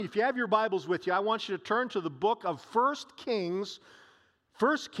If you have your Bibles with you, I want you to turn to the book of 1 Kings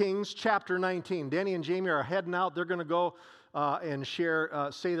chapter 19. Danny and Jamie are heading out. They're going to go and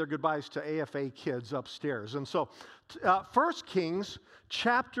say their goodbyes to AFA kids upstairs. And so 1 Kings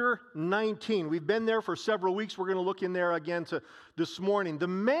chapter 19. We've been there for several weeks. We're going to look in there again this morning. The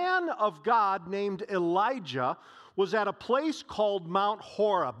man of God named Elijah was at a place called Mount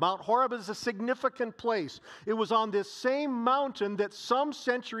Horeb. Mount Horeb is a significant place. It was on this same mountain that some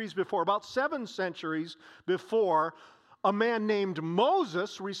centuries before, about 7 centuries before, a man named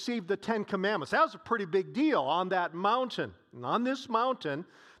Moses received the 10 Commandments. That was a pretty big deal on that mountain. And on this mountain,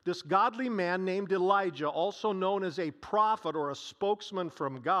 this godly man named Elijah, also known as a prophet or a spokesman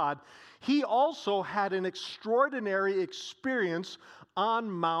from God, he also had an extraordinary experience on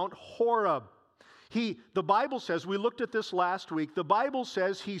Mount Horeb. The Bible says, we looked at this last week, the Bible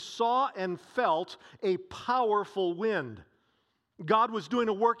says he saw and felt a powerful wind. God was doing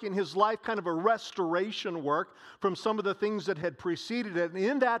a work in his life, kind of a restoration work from some of the things that had preceded it. And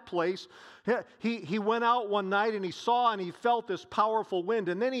in that place, he went out one night and he saw and he felt this powerful wind.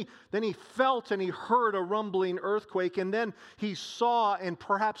 And then he felt and he heard a rumbling earthquake. And then he saw and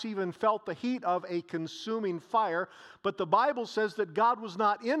perhaps even felt the heat of a consuming fire. But the Bible says that God was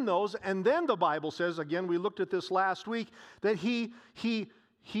not in those. And then the Bible says, again, we looked at this last week, that he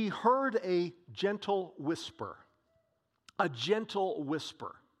heard a gentle whisper. A gentle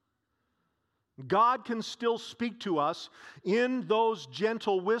whisper. God can still speak to us in those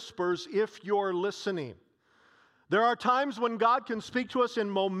gentle whispers if you're listening. There are times when God can speak to us in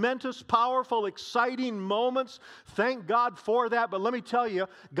momentous, powerful, exciting moments. Thank God for that. But let me tell you,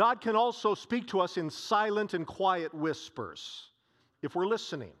 God can also speak to us in silent and quiet whispers if we're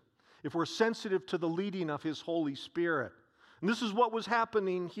listening, if we're sensitive to the leading of His Holy Spirit. And this is what was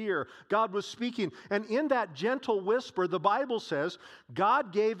happening here. God was speaking. And in that gentle whisper, the Bible says,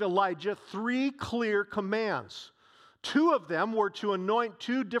 God gave Elijah 3 clear commands. 2 of them were to anoint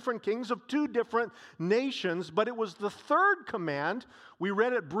 2 different kings of 2 different nations. But it was the 3rd command. We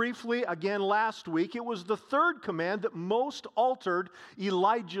read it briefly again last week. It was the 3rd command that most altered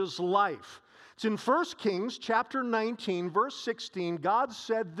Elijah's life. It's in 1 Kings chapter 19, verse 16. God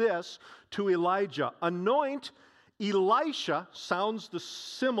said this to Elijah, anoint Elisha. Sounds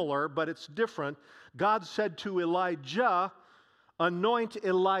similar, but it's different. God said to Elijah, anoint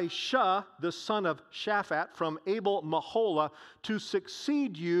Elisha, the son of Shaphat, from Abel-Meholah, to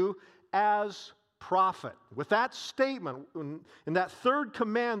succeed you as prophet. With that statement, in that 3rd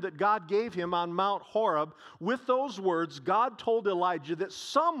command that God gave him on Mount Horeb, with those words, God told Elijah that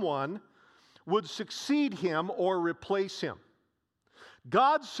someone would succeed him or replace him.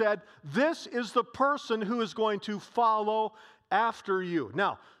 God said, this is the person who is going to follow after you.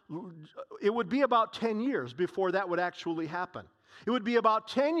 Now, it would be about 10 years before that would actually happen. It would be about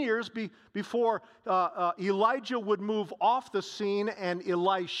 10 years before Elijah would move off the scene and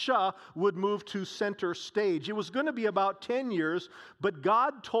Elisha would move to center stage. It was going to be about 10 years, but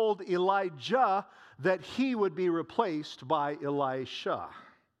God told Elijah that he would be replaced by Elisha.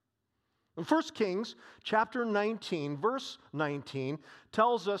 In 1 Kings chapter 19, verse 19,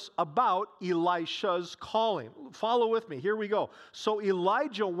 tells us about Elisha's calling. Follow with me. Here we go. So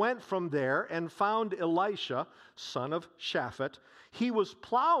Elijah went from there and found Elisha, son of Shaphat. He was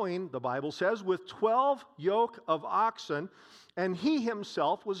plowing, the Bible says, with 12 yoke of oxen, and he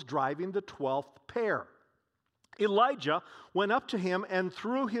himself was driving the 12th pair. Elijah went up to him and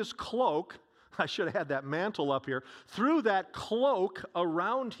threw his cloak, I should have had that mantle up here, threw that cloak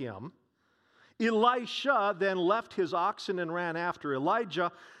around him. Elisha then left his oxen and ran after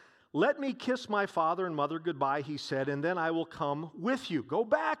Elijah. Let me kiss my father and mother goodbye, he said, and then I will come with you. Go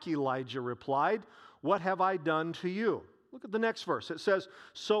back, Elijah replied. What have I done to you? Look at the next verse. It says,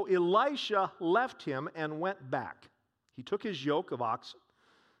 so Elisha left him and went back. He took his yoke of oxen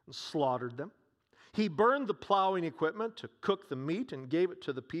and slaughtered them. He burned the plowing equipment to cook the meat and gave it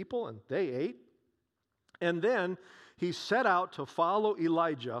to the people, and they ate. And then he set out to follow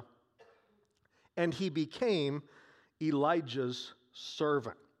Elijah, and he became Elijah's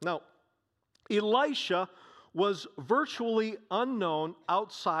servant. Now, Elisha was virtually unknown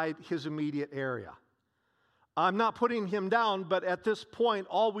outside his immediate area. I'm not putting him down, but at this point,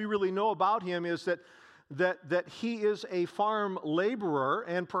 all we really know about him is that he is a farm laborer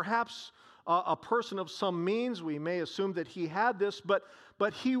and perhaps a person of some means. We may assume that he had this,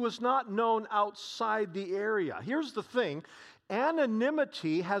 but he was not known outside the area. Here's the thing.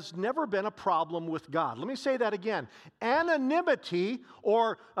 Anonymity has never been a problem with God. Let me say that again. Anonymity,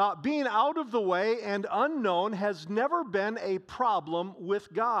 or being out of the way and unknown, has never been a problem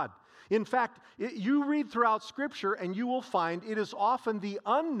with God. In fact, you read throughout Scripture and you will find it is often the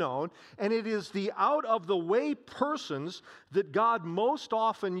unknown and it is the out-of-the-way persons that God most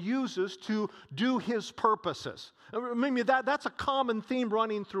often uses to do His purposes. Maybe that's a common theme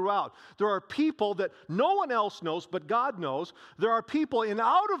running throughout. There are people that no one else knows, but God knows. There are people in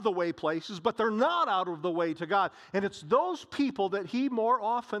out-of-the-way places, but they're not out of the way to God. And it's those people that He more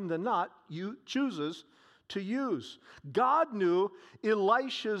often than not chooses to use. God knew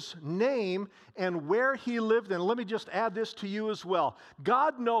Elisha's name and where he lived. And let me just add this to you as well.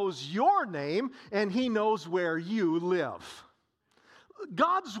 God knows your name and He knows where you live.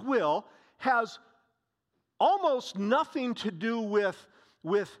 God's will has almost nothing to do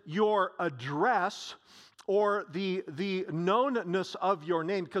with your address or the knownness of your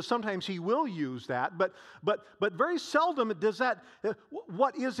name, because sometimes He will use that, but very seldom does that.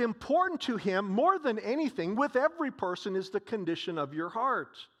 What is important to Him more than anything with every person is the condition of your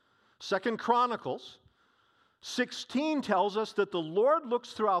heart. 2 Chronicles 16 tells us that the Lord looks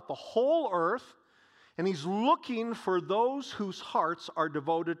throughout the whole earth and He's looking for those whose hearts are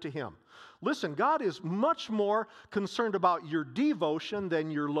devoted to Him. Listen, God is much more concerned about your devotion than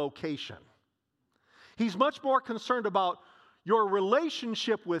your location. He's much more concerned about your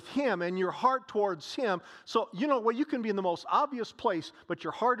relationship with Him and your heart towards Him. So, you can be in the most obvious place, but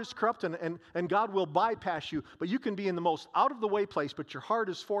your heart is corrupt and God will bypass you. But you can be in the most out-of-the-way place, but your heart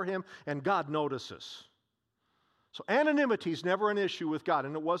is for Him and God notices. So anonymity is never an issue with God,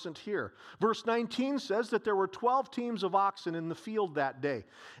 and it wasn't here. Verse 19 says that there were 12 teams of oxen in the field that day.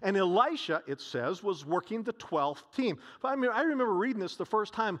 And Elisha, it says, was working the 12th team. I remember reading this the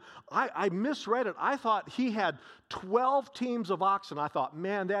first time. I misread it. I thought he had 12 teams of oxen. I thought,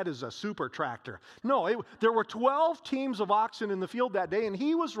 man, that is a super tractor. No, there were 12 teams of oxen in the field that day, and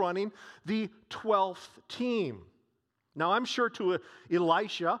he was running the 12th team. Now, I'm sure to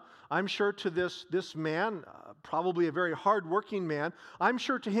Elisha, I'm sure to this man, probably a very hard-working man, I'm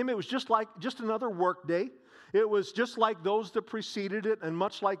sure to him it was just another work day. It was just like those that preceded it and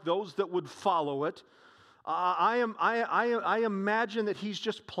much like those that would follow it. I imagine that he's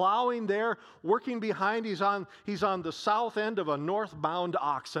just plowing there, working behind. He's on the south end of a northbound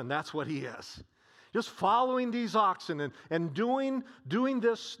oxen. That's what he is. Just following these oxen and doing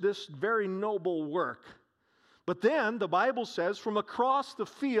this very noble work. But then the Bible says from across the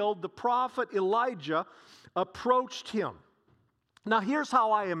field, the prophet Elijah approached him. Now here's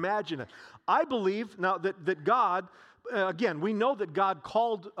how I imagine it. I believe now that God, again, we know that God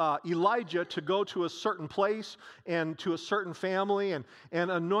called Elijah to go to a certain place and to a certain family and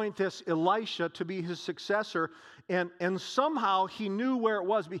anoint this Elisha to be his successor. And somehow he knew where it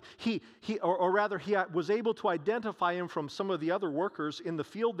was. He was able to identify him from some of the other workers in the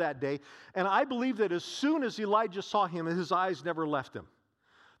field that day. And I believe that as soon as Elijah saw him, his eyes never left him.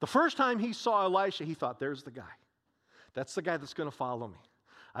 The first time he saw Elisha, he thought, there's the guy. That's the guy that's going to follow me.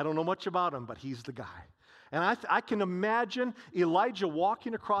 I don't know much about him, but he's the guy. And I can imagine Elijah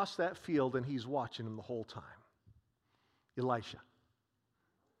walking across that field and he's watching him the whole time. Elisha.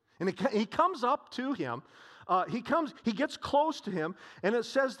 And he comes up to him. He gets close to him, and it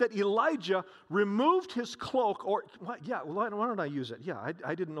says that Elijah removed his cloak, why don't I use it? Yeah,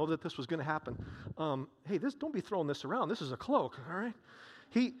 I didn't know that this was going to happen. Don't be throwing this around. This is a cloak, all right?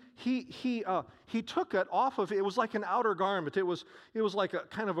 He took it off of, it was like an outer garment. It was like a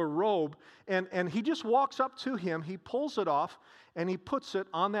kind of a robe, and he just walks up to him, he pulls it off, and he puts it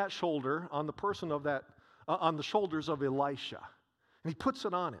on that shoulder, on the person of that, on the shoulders of Elisha. And he puts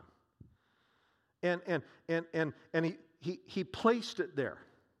it on him. And he placed it there.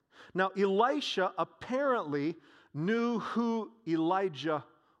 Now, Elisha apparently knew who Elijah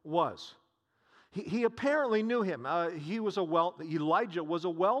was. He apparently knew him. Elijah was a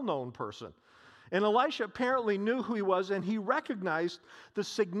well-known person. And Elisha apparently knew who he was, and he recognized the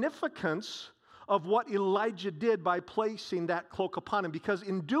significance of what Elijah did by placing that cloak upon him, because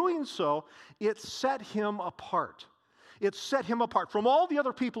in doing so, it set him apart. It set him apart from all the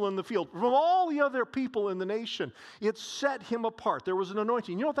other people in the field, from all the other people in the nation. It set him apart. There was an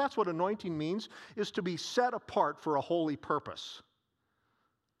anointing. You know, that's what anointing means, is to be set apart for a holy purpose.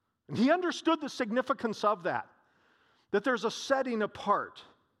 And he understood the significance of that there's a setting apart.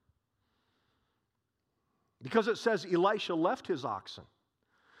 Because it says Elisha left his oxen,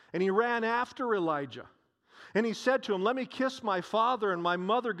 and he ran after Elijah. And he said to him, let me kiss my father and my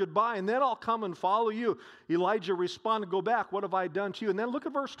mother goodbye, and then I'll come and follow you. Elijah responded, go back, what have I done to you? And then look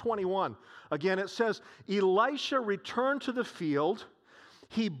at verse 21. Again, it says, Elisha returned to the field.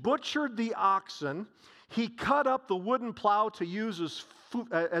 He butchered the oxen. He cut up the wooden plow to use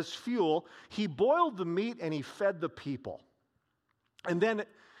as fuel. He boiled the meat, and he fed the people. And then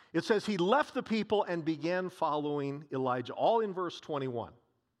It says he left the people and began following Elijah, all in verse 21.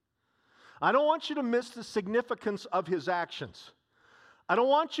 I don't want you to miss the significance of his actions. I don't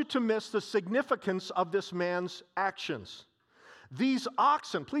want you to miss the significance of this man's actions. These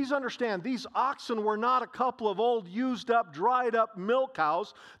oxen, please understand, these oxen were not a couple of old, used up, dried up milk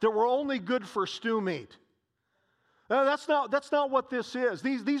cows that were only good for stew meat. That's not what this is.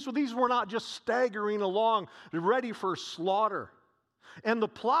 These were not just staggering along, ready for slaughter. And the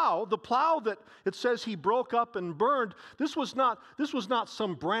plow that it says he broke up and burned, this was not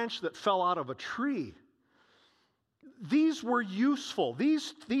some branch that fell out of a tree. These were useful.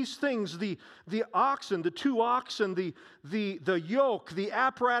 These things, the oxen, the two oxen, the yoke, the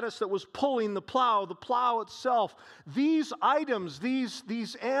apparatus that was pulling the plow itself, these items,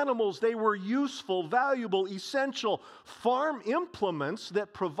 these animals, they were useful, valuable, essential farm implements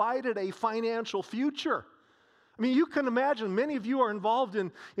that provided a financial future. I mean, you can imagine, many of you are involved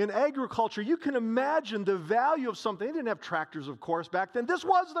in agriculture. You can imagine the value of something. They didn't have tractors, of course, back then. This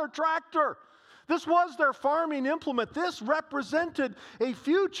was their tractor. This was their farming implement. This represented a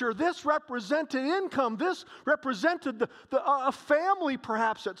future. This represented income. This represented a family,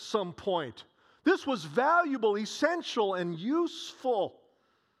 perhaps, at some point. This was valuable, essential, and useful.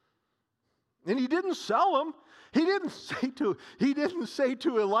 And he didn't sell them. He didn't say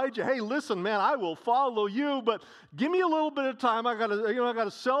to Elijah, "Hey, listen, man, I will follow you, but give me a little bit of time. I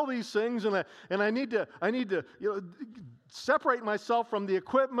gotta sell these things, and I need to separate myself from the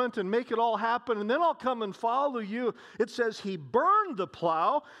equipment and make it all happen, and then I'll come and follow you." It says he burned the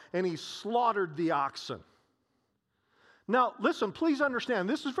plow and he slaughtered the oxen. Now, listen, please understand,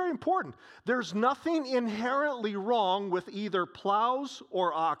 this is very important. There's nothing inherently wrong with either plows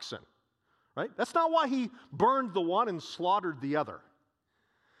or oxen. Right? That's not why he burned the one and slaughtered the other.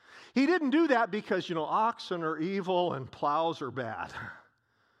 He didn't do that because, oxen are evil and plows are bad.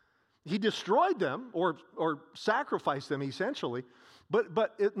 He destroyed them or sacrificed them essentially,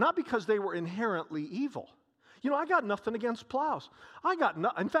 but not because they were inherently evil. I got nothing against plows.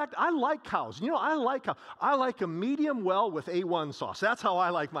 In fact, I like cows. I like a medium well with A1 sauce. That's how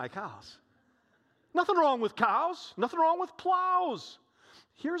I like my cows. Nothing wrong with cows. Nothing wrong with plows.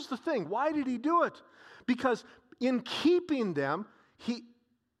 Here's the thing. Why did he do it? Because in keeping them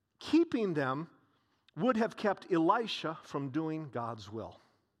would have kept Elisha from doing God's will.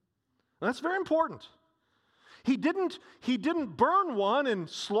 And that's very important. He didn't burn one and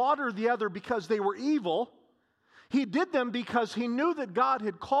slaughter the other because they were evil. He did them because he knew that God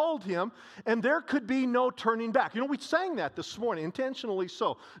had called him and there could be no turning back. We sang that this morning, intentionally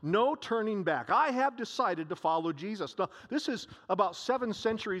so. No turning back. I have decided to follow Jesus. Now, this is about 7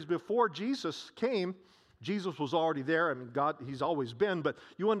 centuries before Jesus came. Jesus was already there. I mean, God, he's always been. But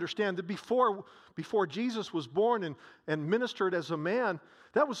you understand that before Jesus was born and ministered as a man,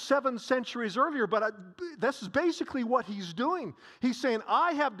 that was 7 centuries earlier, but this is basically what he's doing. He's saying,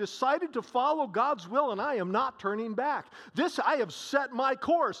 I have decided to follow God's will, and I am not turning back. I have set my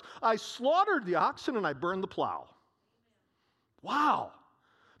course. I slaughtered the oxen, and I burned the plow. Wow.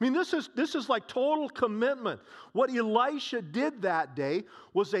 I mean, this is like total commitment. What Elisha did that day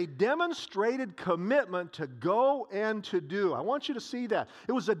was a demonstrated commitment to go and to do. I want you to see that.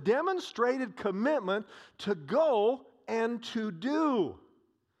 It was a demonstrated commitment to go and to do.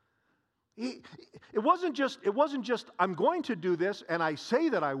 It wasn't just I'm going to do this and I say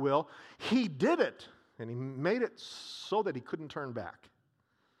that I will. He did it, and he made it so that he couldn't turn back.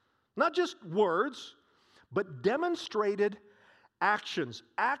 Not just words, but demonstrated actions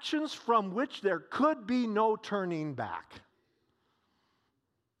from which there could be no turning back.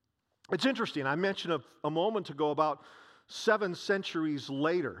 It's interesting. I mentioned a moment ago about 7 centuries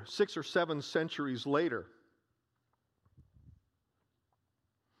later, 6 or 7 centuries later.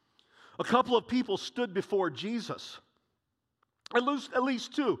 A couple of people stood before Jesus. At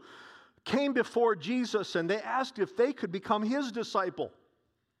least 2 came before Jesus, and they asked if they could become his disciple.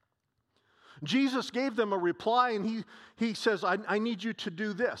 Jesus gave them a reply, and he says, I need you to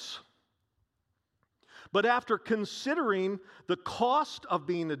do this. But after considering the cost of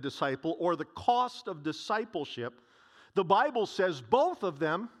being a disciple or the cost of discipleship, the Bible says both of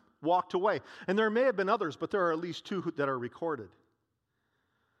them walked away. And there may have been others, but there are at least 2 that are recorded.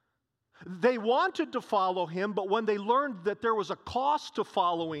 They wanted to follow him, but when they learned that there was a cost to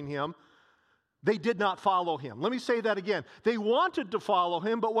following him, they did not follow him. Let me say that again. They wanted to follow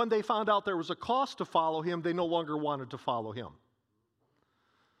him, but when they found out there was a cost to follow him, they no longer wanted to follow him.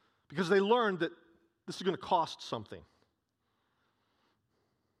 Because they learned that this is going to cost something.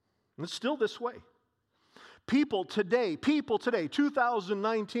 And it's still this way. People today,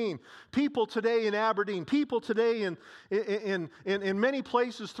 2019, people today in Aberdeen, people today in many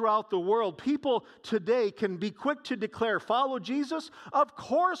places throughout the world, people today can be quick to declare, follow Jesus? Of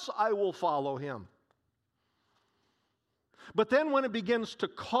course I will follow him. But then when it begins to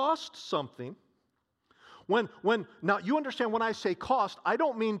cost something, now you understand when I say cost, I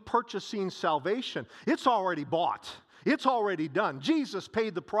don't mean purchasing salvation. It's already bought. It's already done. Jesus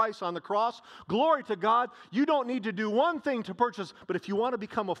paid the price on the cross. Glory to God. You don't need to do one thing to purchase, but if you want to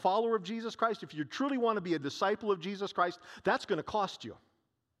become a follower of Jesus Christ, if you truly want to be a disciple of Jesus Christ, that's going to cost you.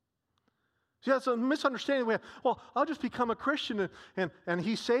 See, that's a misunderstanding. We have, well, I'll just become a Christian and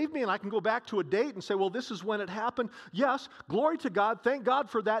he saved me and I can go back to a date and say, well, this is when it happened. Yes, glory to God. Thank God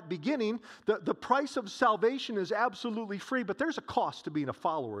for that beginning. The price of salvation is absolutely free, but there's a cost to being a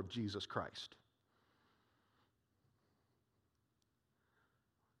follower of Jesus Christ.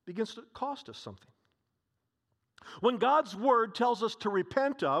 It begins to cost us something. When God's word tells us to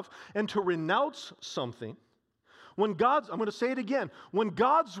repent of and to renounce something, I'm going to say it again, when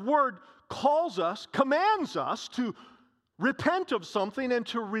God's word calls us, commands us to repent of something and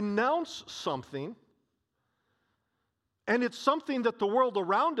to renounce something, and it's something that the world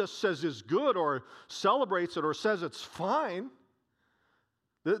around us says is good or celebrates it or says it's fine,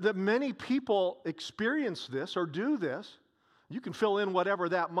 that many people experience this or do this. You can fill in whatever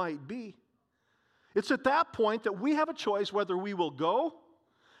that might be. It's at that point that we have a choice whether we will go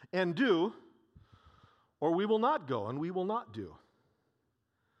and do or we will not go and we will not do.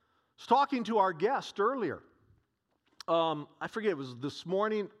 I was talking to our guest earlier. I forget, it was this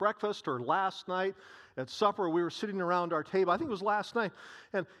morning, breakfast, or last night at supper. We were sitting around our table. I think it was last night.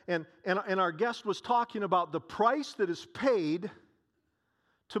 And our guest was talking about the price that is paid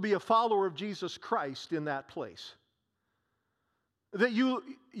to be a follower of Jesus Christ in that place. That you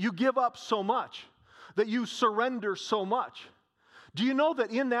give up so much, that you surrender so much. Do you know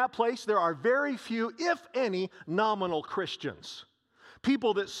that in that place there are very few, if any, nominal Christians?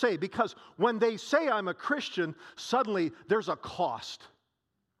 People that say, because when they say I'm a Christian, suddenly there's a cost.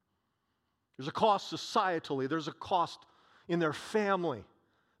 There's a cost societally. There's a cost in their family.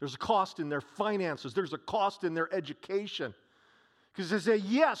 There's a cost in their finances. There's a cost in their education. Because they say,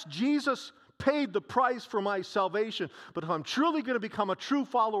 yes, Jesus paid the price for my salvation, but if I'm truly going to become a true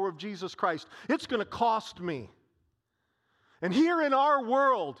follower of Jesus Christ, it's going to cost me. And here in our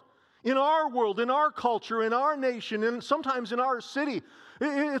world, in our culture, in our nation, and sometimes in our city,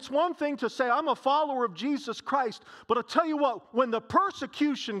 it's one thing to say, I'm a follower of Jesus Christ, but I'll tell you what, when the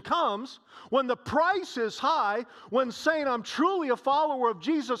persecution comes, when the price is high, when saying I'm truly a follower of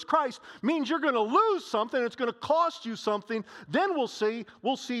Jesus Christ means you're going to lose something, it's going to cost you something, then we'll see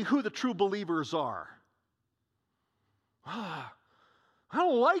who the true believers are. I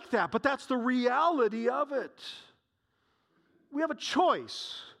don't like that, but that's the reality of it. We have a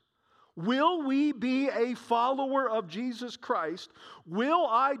choice. Will we be a follower of Jesus Christ? Will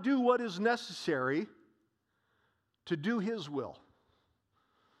I do what is necessary to do His will?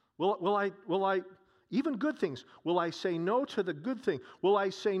 Will I, even good things, will I say no to the good thing? Will I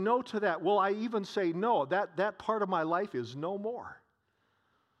say no to that? Will I even say no, that part of my life is no more?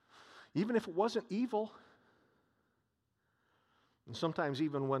 Even if it wasn't evil. And sometimes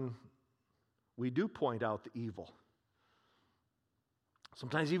even when we do point out the evil,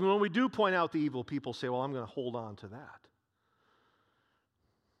 sometimes even when we do point out the evil, people say, well, I'm going to hold on to that.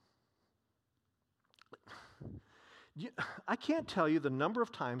 I can't tell you the number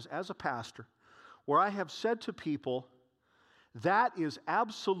of times as a pastor where I have said to people, that is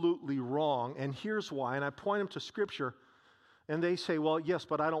absolutely wrong, and here's why. And I point them to Scripture, and they say, well, yes,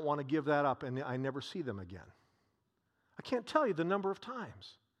 but I don't want to give that up, and I never see them again. I can't tell you the number of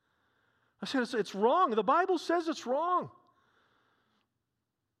times. I said, it's wrong. The Bible says it's wrong.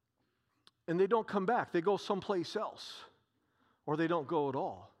 And they don't come back. They go someplace else. Or they don't go at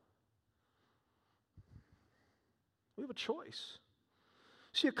all. We have a choice.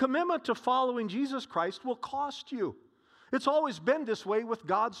 See, a commitment to following Jesus Christ will cost you. It's always been this way with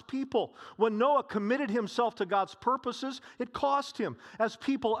God's people. When Noah committed himself to God's purposes, it cost him, as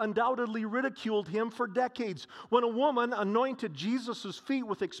people undoubtedly ridiculed him for decades. When a woman anointed Jesus' feet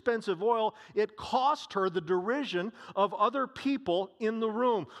with expensive oil, it cost her the derision of other people in the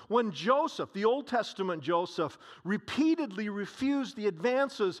room. When Joseph, the Old Testament Joseph, repeatedly refused the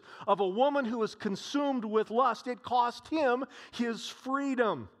advances of a woman who was consumed with lust, it cost him his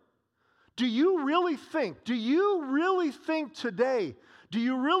freedom. Do you really think today, do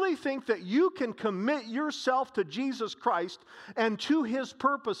you really think that you can commit yourself to Jesus Christ and to His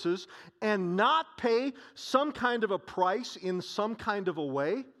purposes and not pay some kind of a price in some kind of a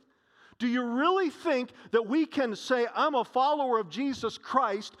way? Do you really think that we can say, I'm a follower of Jesus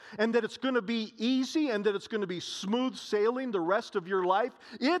Christ, and that it's going to be easy and that it's going to be smooth sailing the rest of your life?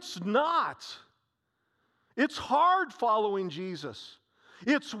 It's not. It's hard following Jesus.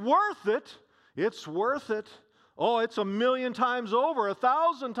 It's worth it. It's worth it. Oh, it's 1,000,000 times over,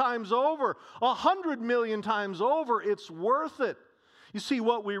 1,000 times over, 100,000,000 times over. It's worth it. You see,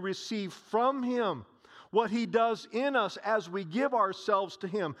 what we receive from Him, what He does in us as we give ourselves to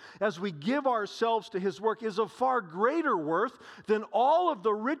Him, as we give ourselves to His work, is of far greater worth than all of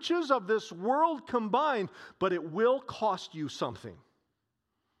the riches of this world combined, but it will cost you something.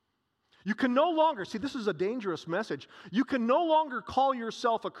 You can no longer, see, this is a dangerous message. You can no longer call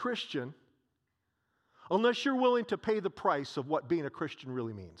yourself a Christian unless you're willing to pay the price of what being a Christian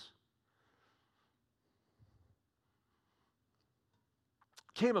really means.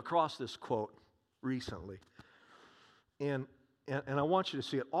 Came across this quote recently, and I want you to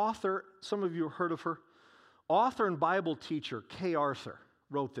see it. Author, some of you have heard of her, author and Bible teacher Kay Arthur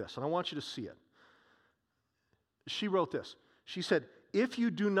wrote this, and I want you to see it. She wrote this. She said, if you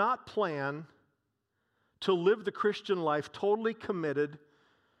do not plan to live the Christian life totally committed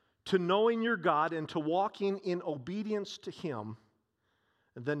to knowing your God and to walking in obedience to Him,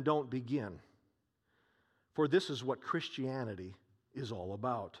 then don't begin. For this is what Christianity is all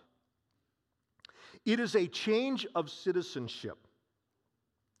about. It is a change of citizenship,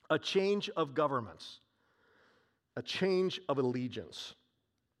 a change of governments, a change of allegiance.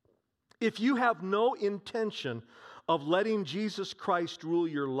 If you have no intention of letting Jesus Christ rule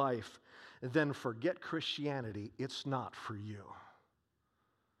your life, then forget Christianity. It's not for you.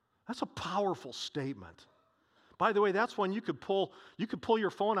 That's a powerful statement. By the way, that's one you could pull your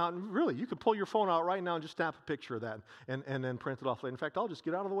phone out, and really, you could pull your phone out right now and just snap a picture of that and then print it off later. In fact, I'll just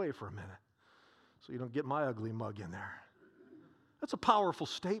get out of the way for a minute so you don't get my ugly mug in there. That's a powerful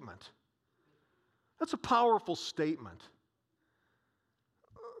statement. That's a powerful statement.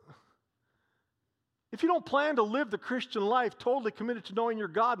 If you don't plan to live the Christian life totally committed to knowing your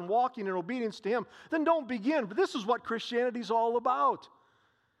God and walking in obedience to Him, then don't begin. But this is what Christianity is all about.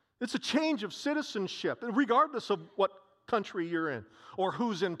 It's a change of citizenship, regardless of what country you're in or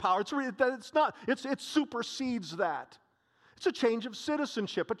who's in power. It supersedes that. It's a change of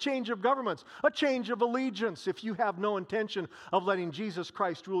citizenship, a change of governments, a change of allegiance. If you have no intention of letting Jesus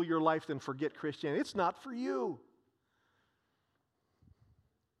Christ rule your life, then forget Christianity. It's not for you.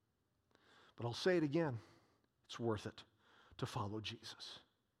 But I'll say it again. It's worth it to follow Jesus.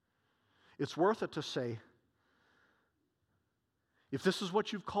 It's worth it to say, if this is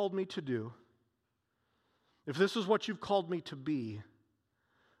what you've called me to do, if this is what you've called me to be,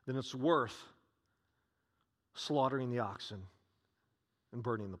 then it's worth slaughtering the oxen and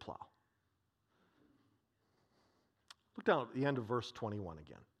burning the plow. Look down at the end of verse 21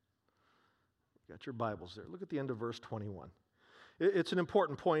 again. You got your Bibles there. Look at the end of verse 21. It's an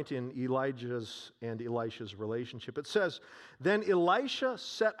important point in Elijah's and Elisha's relationship. It says, then Elisha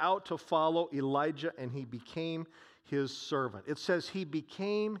set out to follow Elijah, and he became his servant. It says he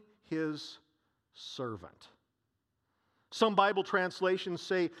became his servant. Some Bible translations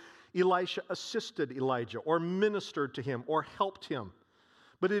say Elisha assisted Elijah or ministered to him or helped him.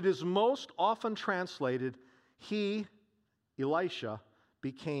 But it is most often translated, he, Elisha,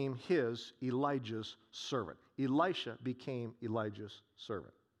 became Elijah's servant. Elisha became Elijah's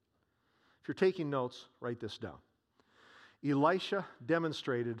servant. If you're taking notes, write this down. Elisha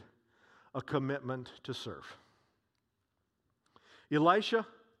demonstrated a commitment to serve. Elisha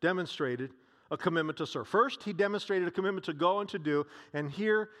demonstrated a commitment to serve. First, he demonstrated a commitment to go and to do, and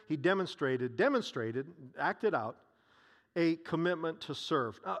here he demonstrated, acted out, a commitment to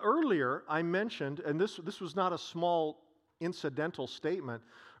serve. Earlier, I mentioned, and this was not a small incidental statement.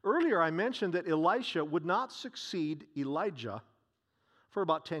 Earlier, I mentioned that Elisha would not succeed Elijah for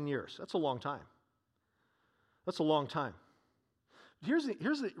about 10 years. That's a long time. That's a long time. Here's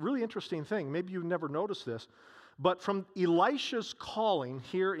the really interesting thing. Maybe you've never noticed this, but from Elisha's calling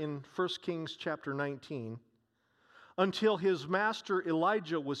here in 1 Kings chapter 19 until his master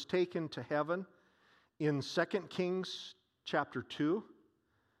Elijah was taken to heaven in 2 Kings chapter 2,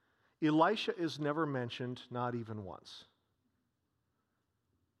 Elisha is never mentioned, not even once.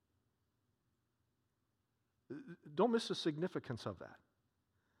 Don't miss the significance of that.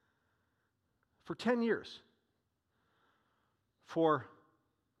 For 10 years, for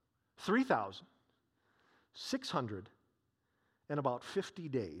 3,650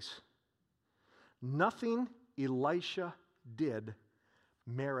 days, nothing Elisha did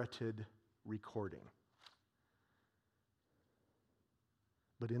merited recording.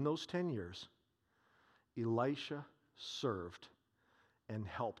 But in those 10 years, Elisha served and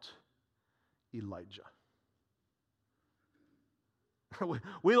helped Elijah.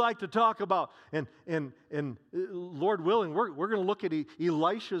 We like to talk about, and Lord willing, we're going to look at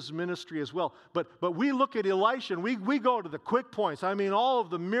Elisha's ministry as well. But we look at Elisha and we go to the quick points. I mean, all of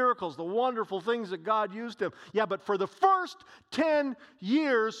the miracles, the wonderful things that God used him. Yeah, but for the first 10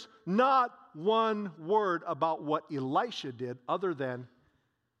 years, not one word about what Elisha did other than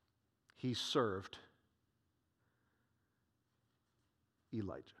he served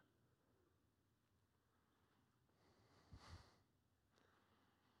Elijah.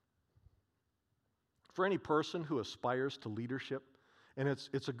 For any person who aspires to leadership, and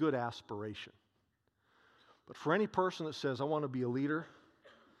it's a good aspiration, but for any person that says, I want to be a leader,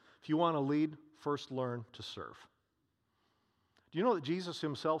 if you want to lead, first learn to serve. Do you know that Jesus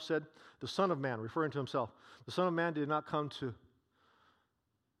himself said, the Son of Man, referring to himself, the Son of Man did not come to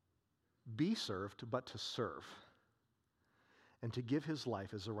be served, but to serve, and to give his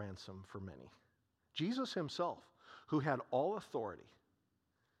life as a ransom for many. Jesus himself, who had all authority,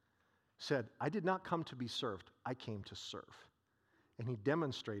 said, I did not come to be served, I came to serve. And he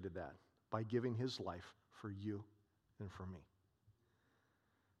demonstrated that by giving his life for you and for me.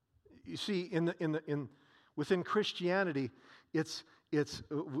 You see, within Christianity,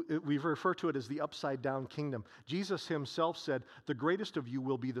 we refer to it as the upside down kingdom. Jesus himself said, the greatest of you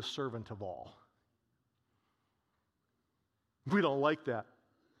will be the servant of all. We don't like that.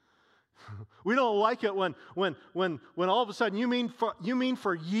 We don't like it when all of a sudden you mean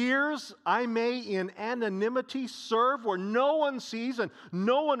for years I may in anonymity serve where no one sees and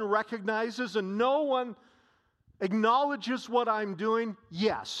no one recognizes and no one acknowledges what I'm doing?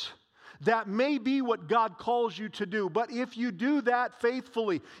 Yes, that may be what God calls you to do, but if you do that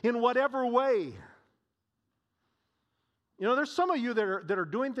faithfully in whatever way, there's some of you that are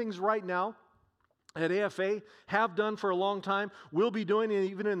doing things right now at AFA, have done for a long time, will be doing it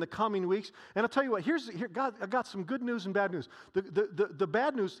even in the coming weeks. And I'll tell you what, God, I got some good news and bad news. The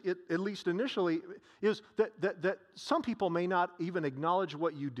bad news, at least initially, is that some people may not even acknowledge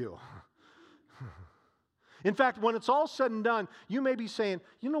what you do. In fact, when it's all said and done, you may be saying,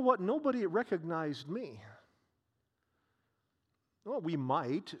 you know what, nobody recognized me. Well, we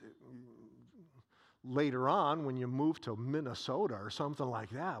might later on when you move to Minnesota or something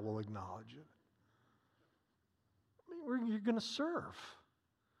like that, we'll acknowledge it. You're going to serve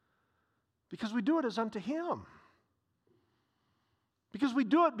because we do it as unto Him. Because we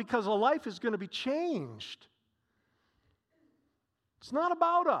do it because a life is going to be changed. It's not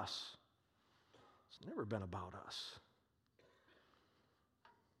about us. It's never been about us.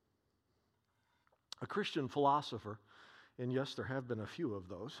 A Christian philosopher, and yes, there have been a few of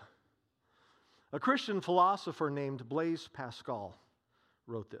those, a Christian philosopher named Blaise Pascal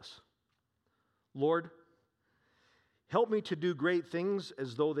wrote this: Lord, help me to do great things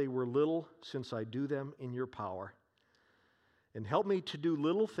as though they were little, since I do them in your power. And help me to do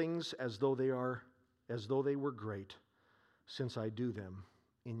little things as though they were great, since I do them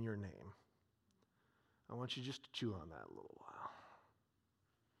in your name. I want you just to chew on that a little while.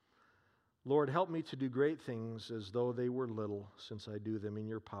 Lord, help me to do great things as though they were little, since I do them in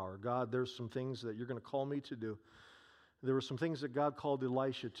your power. God, there's some things that you're going to call me to do. There were some things that God called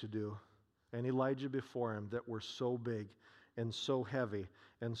Elisha to do, and Elijah before him, that were so big and so heavy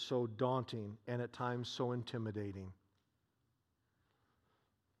and so daunting and at times so intimidating.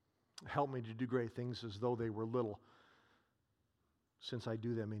 Help me to do great things as though they were little, since I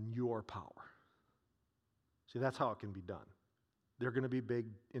do them in your power. See, that's how it can be done. They're going to be big,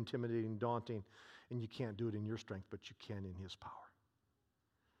 intimidating, daunting, and you can't do it in your strength, but you can in His power.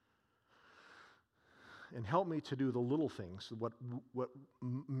 And help me to do the little things, what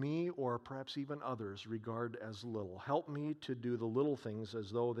me or perhaps even others regard as little. Help me to do the little things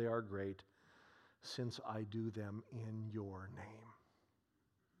as though they are great, since I do them in your name.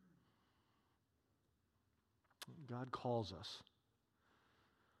 God calls us.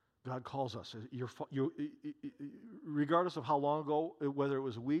 God calls us. Regardless of how long ago, whether it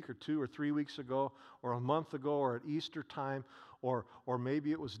was a week or 2 or 3 weeks ago, or a month ago, or at Easter time, or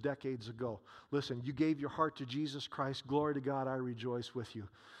maybe it was decades ago. Listen, you gave your heart to Jesus Christ. Glory to God, I rejoice with you.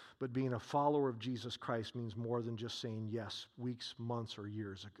 But being a follower of Jesus Christ means more than just saying yes weeks, months, or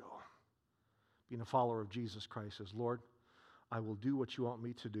years ago. Being a follower of Jesus Christ is, Lord, I will do what you want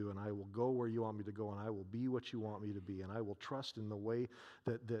me to do, and I will go where you want me to go, and I will be what you want me to be, and I will trust in the way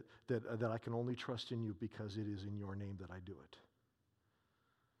that I can only trust in you, because it is in your name that I do it.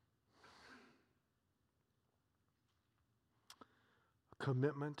 A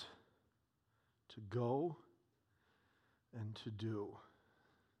commitment to go and to do,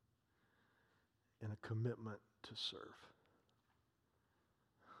 and a commitment to serve.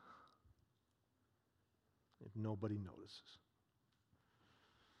 and nobody notices.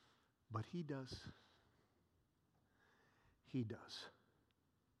 But He does. He does.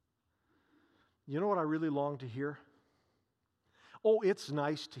 You know what I really long to hear? Oh, it's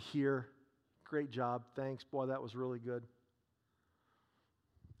nice to hear, great job, thanks, boy, that was really good.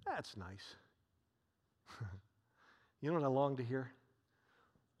 That's nice. You know what I long to hear?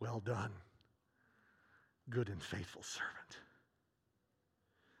 Well done, good and faithful servant.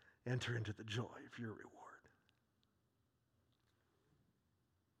 Enter into the joy of your reward.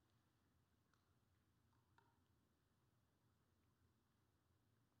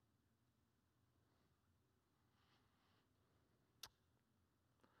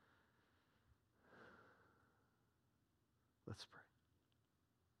 Let's pray.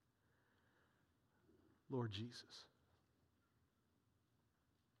 Lord Jesus.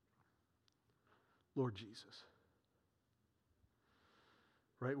 Lord Jesus.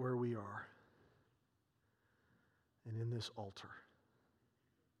 Right where we are and in this altar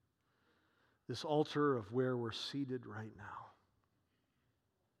of where we're seated right now,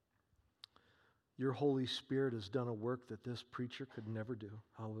 your Holy Spirit has done a work that this preacher could never do.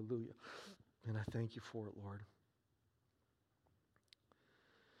 Hallelujah. And I thank you for it, Lord.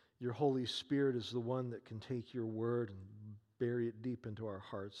 Your Holy Spirit is the one that can take your word and bury it deep into our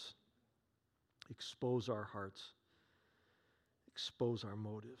hearts, expose our hearts, expose our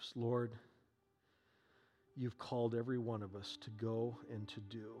motives. Lord, you've called every one of us to go and to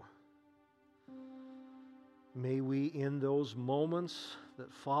do. May we, in those moments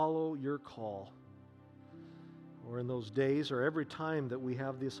that follow your call, or in those days, or every time that we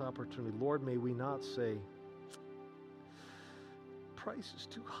have this opportunity, Lord, may we not say, price is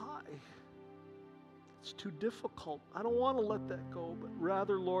too high. It's too difficult. I don't want to let that go. But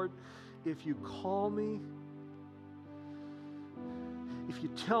rather, Lord, if you call me, if you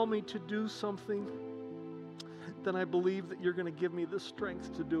tell me to do something, then I believe that you're going to give me the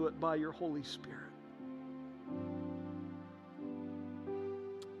strength to do it by your Holy Spirit.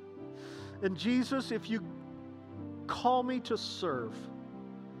 And Jesus, if you call me to serve,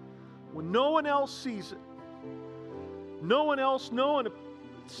 when no one else sees it, no one else knows, and it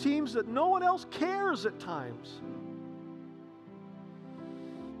seems that no one else cares at times,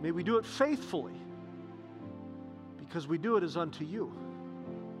 may we do it faithfully, because we do it as unto you.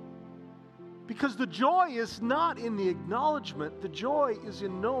 Because the joy is not in the acknowledgement, the joy is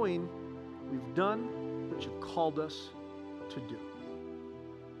in knowing we've done what you've called us to do.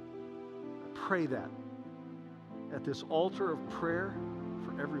 I pray that at this altar of prayer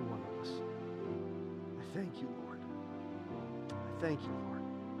for every one of us. I thank you, Lord. I thank you, Lord.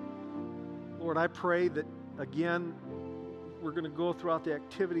 Lord, I pray that, again, we're going to go throughout the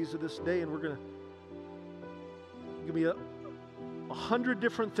activities of this day, and we're going to give me 100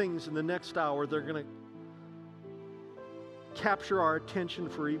 different things in the next hour. They're going to capture our attention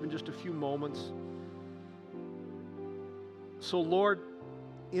for even just a few moments. So, Lord,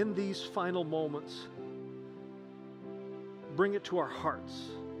 in these final moments, bring it to our hearts,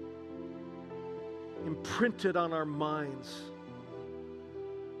 imprint it on our minds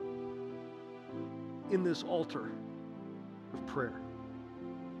in this altar of prayer.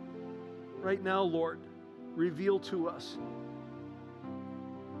 Right now, Lord, reveal to us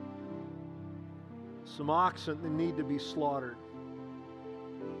some oxen that need to be slaughtered,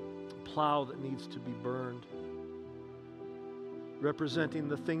 a plow that needs to be burned, representing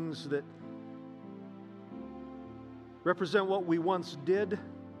the things that represent what we once did,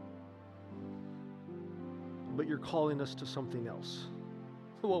 but you're calling us to something else.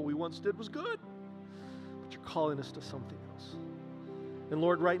 What we once did was good, but you're calling us to something else. And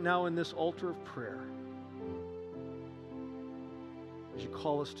Lord, right now in this altar of prayer, as you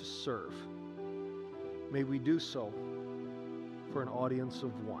call us to serve, may we do so for an audience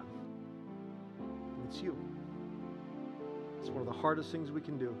of one. And it's you. It's one of the hardest things we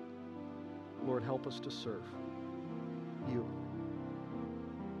can do. Lord, help us to serve you.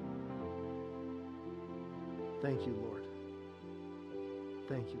 Thank you, Lord.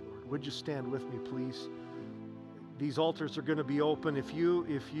 Thank you, Lord. Would you stand with me, please? These altars are going to be open. If you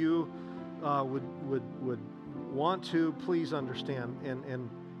would want to, please understand.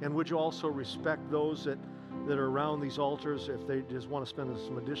 And would you also respect those that are around these altars if they just want to spend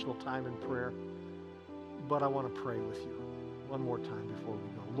some additional time in prayer? But I want to pray with you one more time before we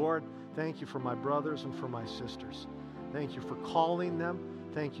go. Lord, thank you for my brothers and for my sisters. Thank you for calling them.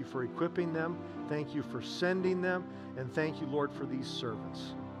 Thank you for equipping them. Thank you for sending them. And thank you, Lord, for these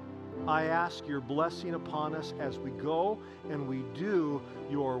servants. I ask your blessing upon us as we go and we do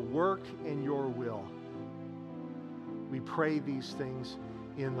your work and your will. We pray these things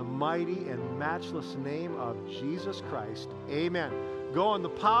in the mighty and matchless name of Jesus Christ. Amen. Go in the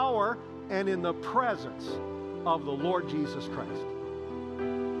power and in the presence of the Lord Jesus Christ.